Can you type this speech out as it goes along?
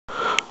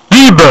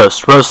The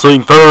best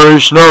wrestling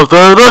federation out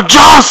there, the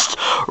Just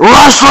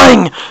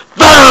Wrestling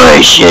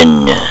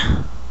Federation!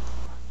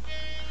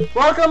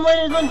 Welcome,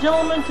 ladies and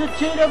gentlemen, to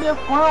JWF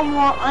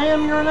Groundwar. I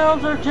am your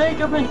announcer,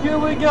 Jacob, and here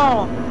we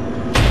go.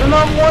 The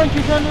 #1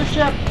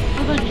 contendership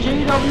for the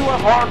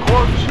JWF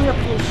Hardcore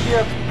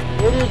Championship.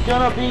 It is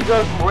gonna be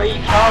the Great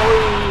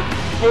Khali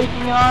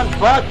taking on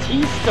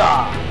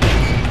Batista.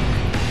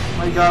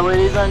 My God,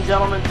 ladies and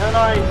gentlemen,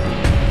 tonight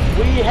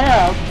we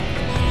have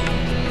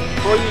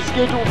for you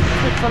scheduled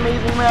 6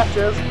 amazing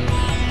matches.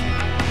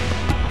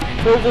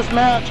 There's this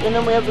match, and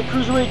then we have the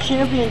Cruiserweight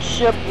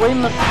Championship, Rey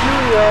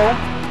Mysterio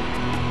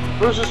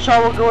versus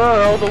Chavo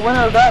Guerrero. The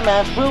winner of that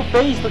match will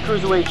face the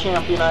Cruiserweight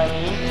Champion,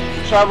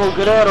 Chavo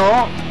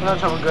Guerrero, not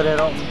Chavo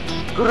Guerrero,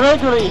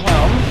 Gregory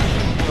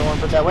Helms, don't want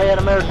to put that way, at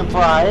American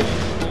Pride.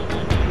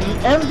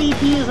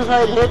 MVP has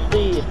decided to hit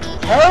the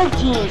tag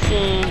team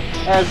scene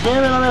as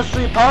him and a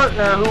mystery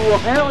partner, who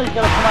apparently is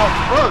going to come out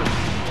first,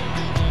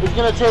 is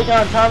going to take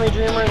on Tommy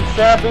Dreamer and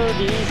Sabu,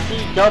 the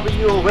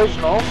ECW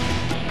original,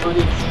 or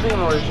the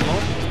Extreme original.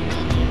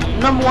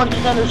 #1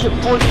 contendership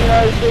for the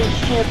United States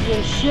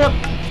Championship,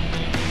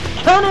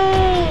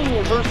 Khali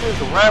versus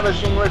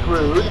Ravishing Rick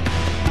Rude.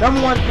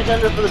 #1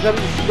 contender for the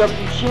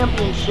WCW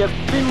Championship,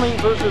 Finlay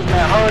versus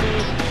Matt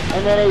Hardy.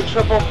 And then a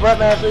triple threat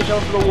match for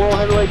the World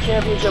Heavyweight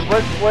Championship,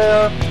 Ric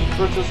Flair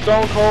versus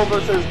Stone Cold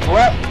versus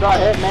Bret, the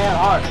Hitman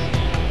Hart.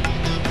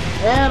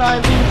 And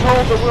I'm being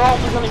told that we're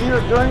also going to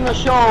hear during the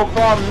show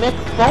from Mick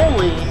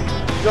Foley.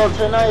 So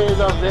tonight is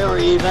a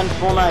very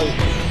eventful night.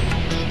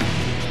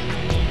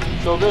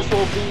 So this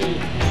will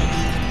be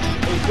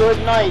a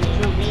good night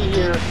to be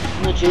here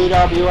in the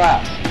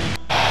JWF.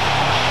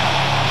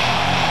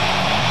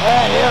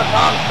 And here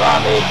comes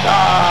Batista.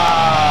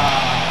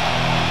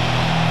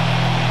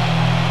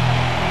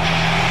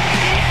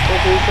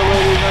 So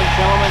ladies and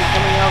gentlemen,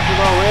 coming out to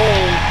the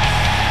ring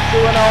to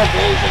an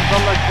ovation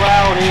from the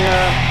crowd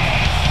here.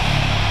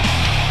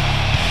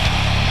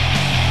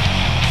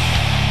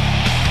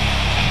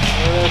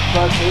 Here's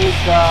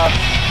Batista.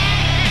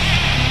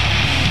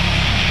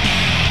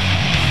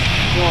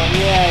 Going,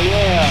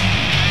 yeah.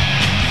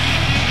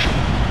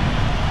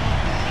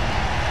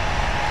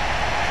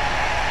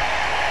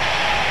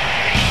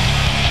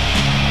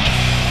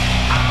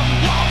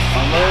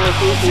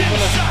 He's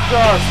gonna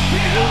start.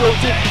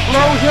 Eagles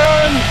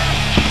explosion!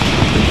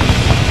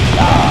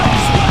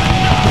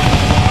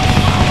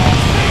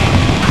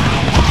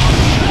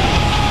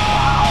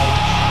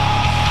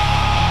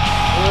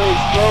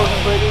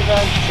 Explosion, ladies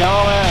and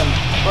gentlemen.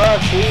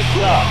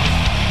 Batista.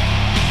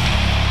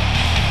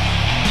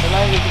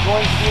 Tonight is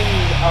going to be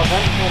an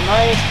eventful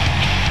night.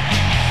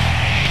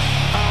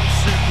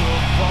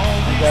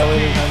 Okay,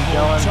 ladies and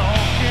gentlemen.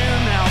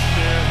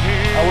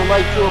 I would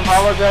like to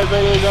apologize,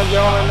 ladies and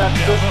gentlemen, that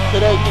this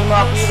today came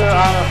off either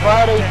on a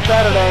Friday,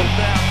 Saturday,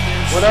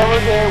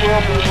 whatever day it will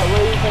be, but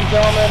ladies and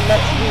gentlemen,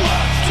 next week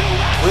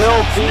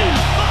will be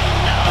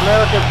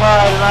American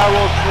Pride, and I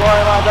will try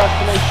my best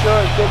to make sure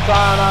it gets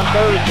on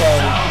Thursday,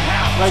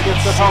 like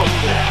it's supposed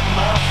to.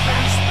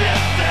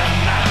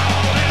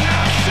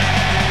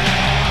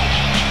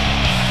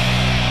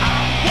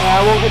 And I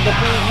will get the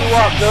preview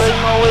up during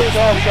the week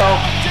also,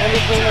 in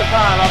between the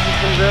time. I've just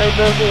been very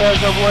busy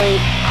as of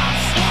late.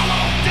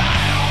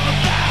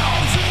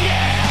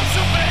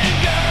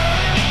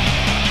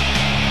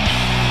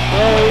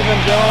 Ladies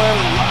and gentlemen,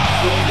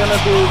 this is going to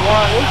be a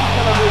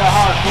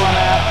hardcore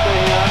match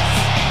here.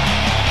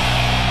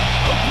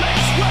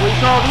 We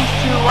saw these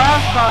two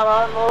last time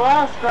on the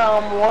last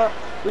Ground War.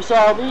 We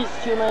saw these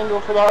two men go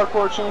for the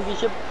Hardcore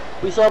Championship.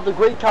 We saw the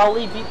Great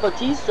Khali beat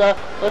Batista.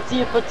 Let's see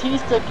if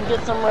Batista can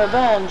get some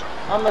revenge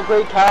on the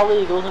Great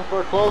Khali. He goes in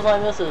for a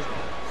clothesline, misses.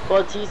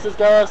 Batista's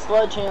got a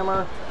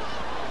sledgehammer.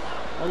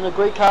 And the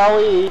Great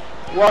Khali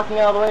walking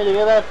out of the ring to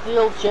get that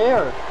steel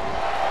chair.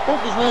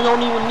 Both these men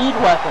don't even need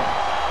weapons.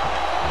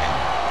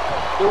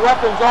 The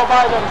weapons all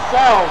by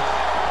themselves.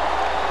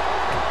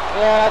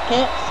 Yeah, I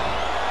can't.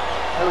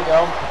 There we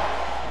go.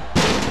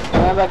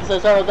 And I'm back to say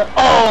sorry about that.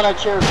 Oh, and a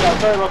chair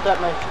shot. Sorry about that.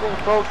 My screen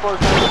froze for a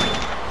second.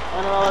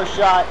 And another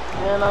shot.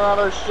 And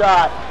another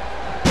shot.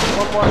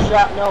 One more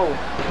shot. No.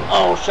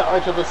 Oh, shot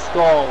right to the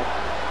skull.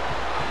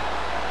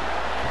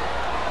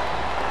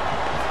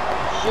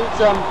 Shoots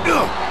him.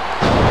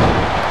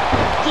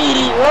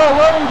 DDT. Oh,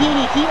 running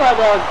DDT by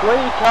the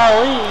Great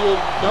Khali. You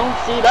don't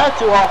see that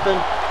too often.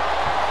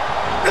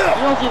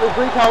 You don't see the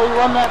Great Khali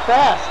run that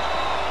fast.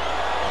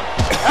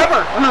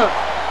 Ever.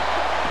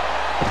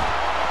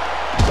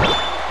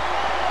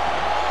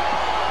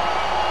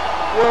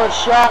 One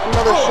shot,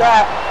 another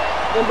shot.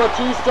 Then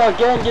Batista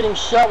again getting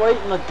shot right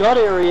in the gut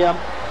area.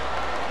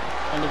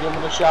 And to give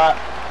him the shot.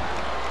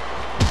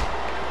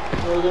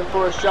 Goes in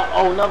for a shot.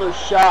 Oh, another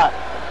shot.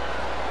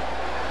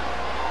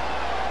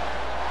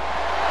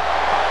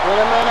 Wait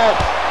a minute.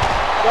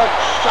 That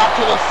shot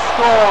to the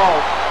skull.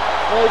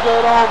 Is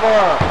it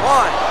over?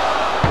 1,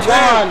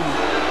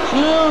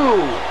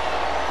 2.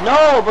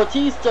 No,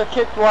 Batista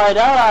kicked right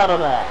out of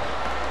that.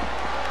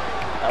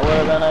 That would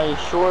have been a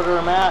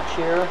shorter match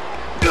here,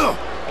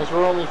 as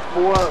we're only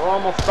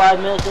almost 5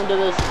 minutes into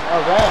this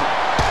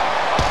event.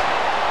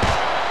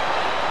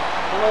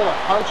 Look at the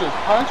punches,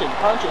 punch and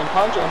punch and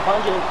punch and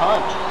punch and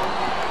punch.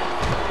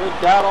 Good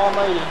God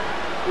Almighty.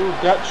 Ooh,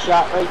 gut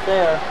shot right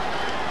there.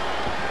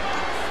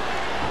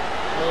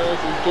 Yes,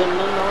 he's getting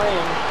in the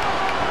ring.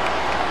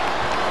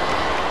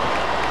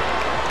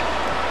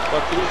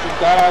 Batista's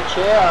got a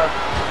chair.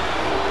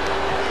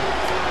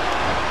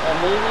 And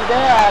maybe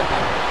bad.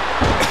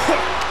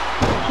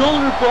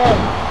 Shoulder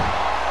bump.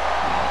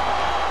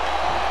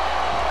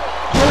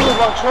 Shoulder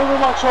block, shoulder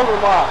block, shoulder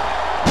block.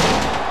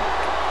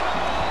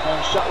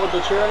 And shot with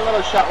the chair,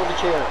 another shot with the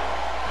chair.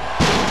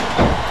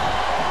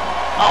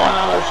 Oh,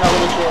 another shot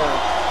with the chair.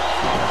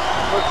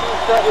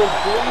 Batista is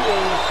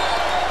bleeding.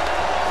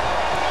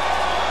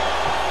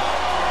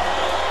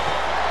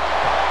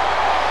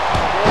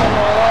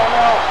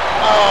 No.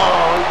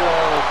 Oh, he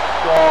goes.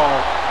 Goal.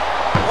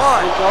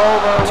 It's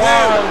over.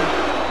 1,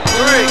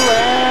 2,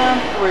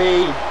 and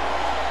 3.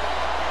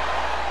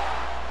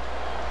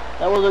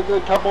 That was a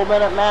good couple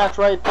minute match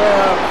right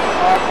there.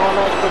 Hardcore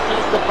match.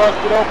 Batista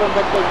busted open,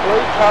 but the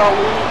great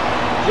Khali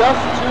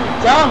just too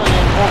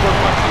dominant over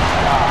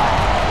Batista.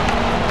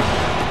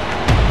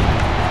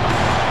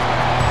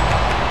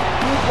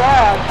 Too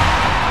bad.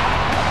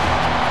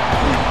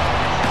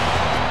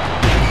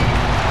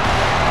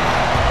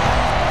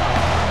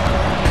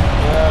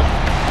 Yes.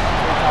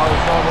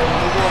 Khali's over.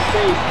 He's going to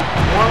face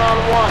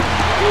one-on-one.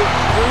 The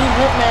Extreme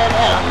Hitman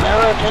and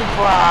American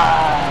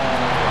Pride.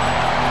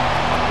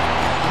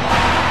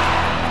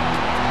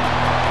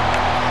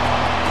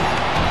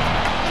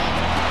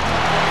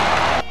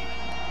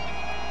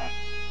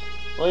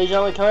 Ladies and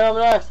gentlemen, coming up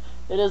next,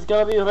 it is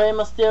going to be Rey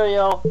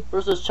Mysterio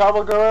versus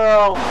Chavo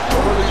Guerrero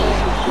for the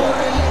championship.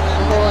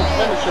 Number 1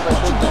 championship, I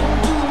should say.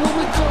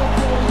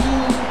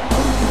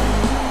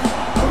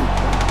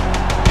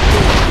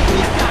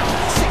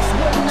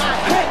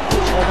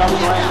 Here comes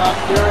Rey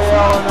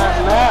Mysterio in that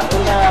mat, in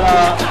that,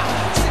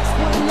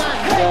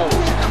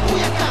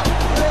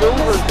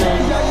 silver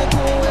thing.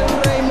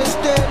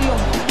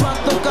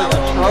 Looks like a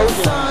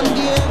Trojan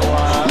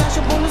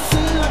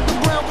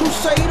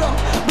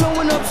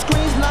blowing up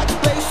screens like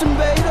Space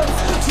Invaders.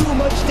 Too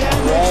much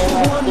damage.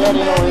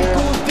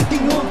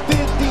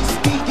 5150,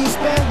 speaking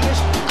Spanish.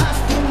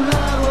 Hasta un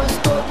lado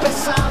estoy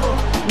pesado.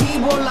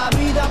 Vivo la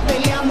vida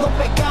peleando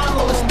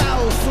pecado.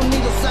 Estados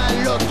Unidos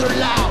al otro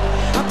lado.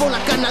 I'm on a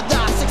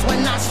Canada,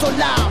 619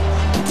 solao.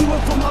 Do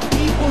it for my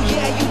people,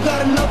 yeah, you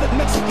gotta love it.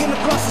 Mexican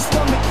across the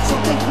stomach, so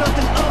think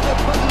nothing of it,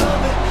 but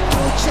love it.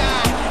 Lucha,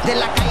 de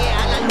la calle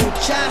a la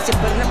lucha.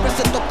 Siempre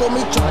represento con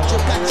mi chocho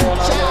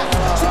cachucha.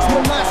 Six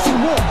more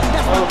máximo,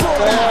 that's my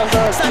program.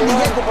 San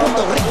Diego,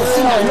 Puerto Rico,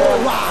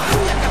 Sinaloa.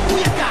 Puyaca,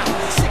 Puyaca,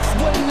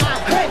 619,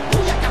 hey,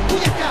 Puyaca,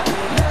 Puyaca.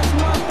 That's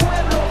my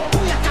pueblo,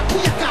 Puyaca,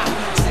 Puyaca.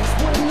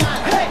 619,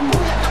 hey,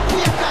 Puyaca,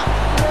 Puyaca.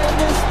 Rey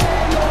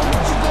Mysterio,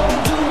 what you gonna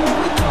do when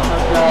we come?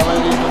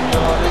 Ladies and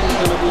gentlemen, this is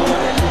going to be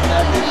an interesting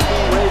match. We've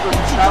seen Rey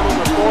versus Chavo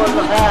before in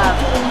the past,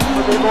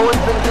 but they've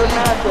always been good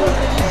matches.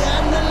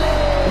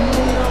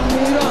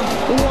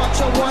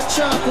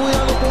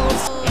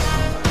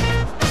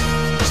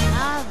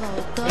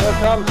 Here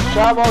comes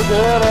Chavo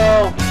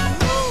Guerrero.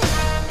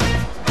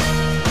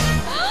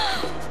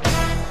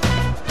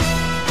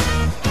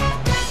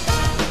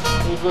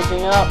 He's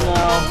looking up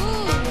now.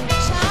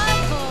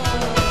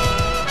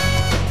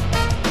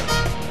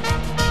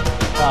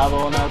 Chavo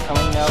now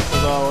coming out to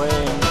the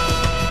ring.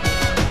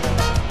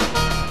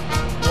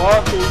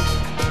 Walking.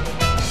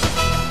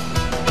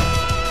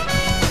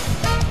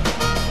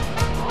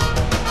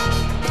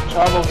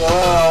 Chavo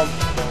Guerrero.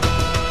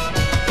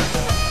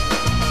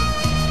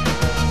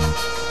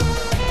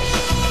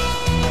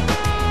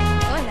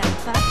 Hola,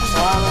 papi.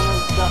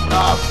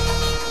 Up.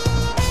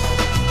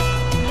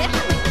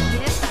 Déjame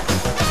quieta.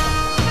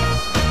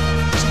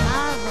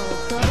 Chavo,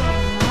 todo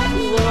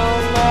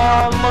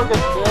mal. Look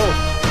at this.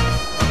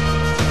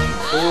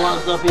 He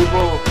wants the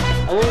people,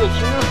 I think, to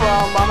cheer for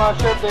him, but I'm not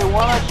sure if they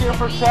want to cheer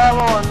for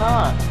Chavo or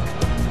not.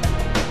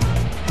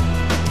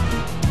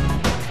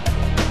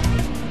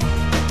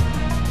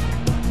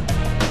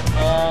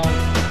 And,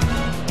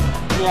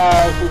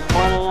 yeah, he's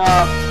pointing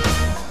up.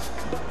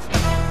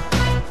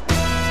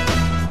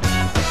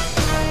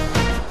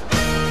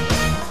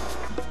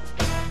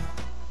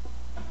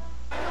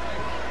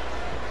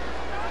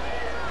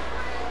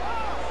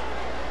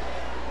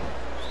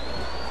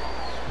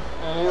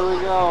 And here we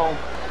go.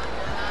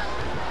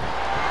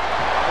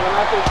 And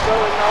I can show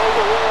it now. Look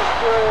at Rey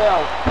Mysterio.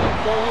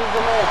 Then he's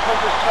the man.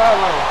 Punches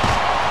Chavo.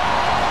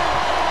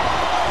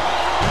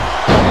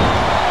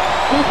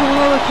 Here's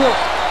another kick.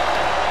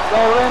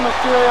 By Rey Mysterio.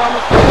 Mysterio on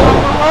the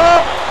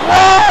left.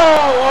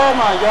 Whoa! Oh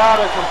my God,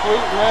 a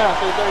complete mess.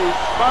 They say he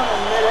spun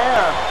in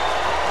midair.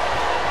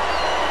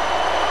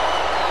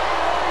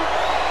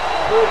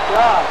 Good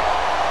God.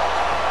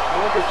 And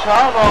look at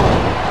Chavo.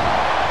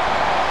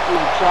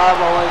 See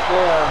Chavo right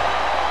there.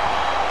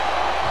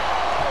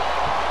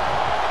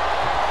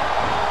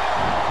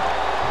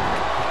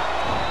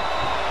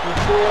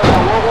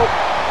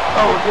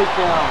 Oh,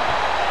 takedown.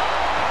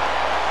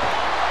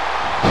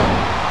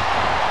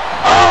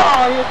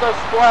 Oh, he hit the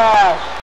splash.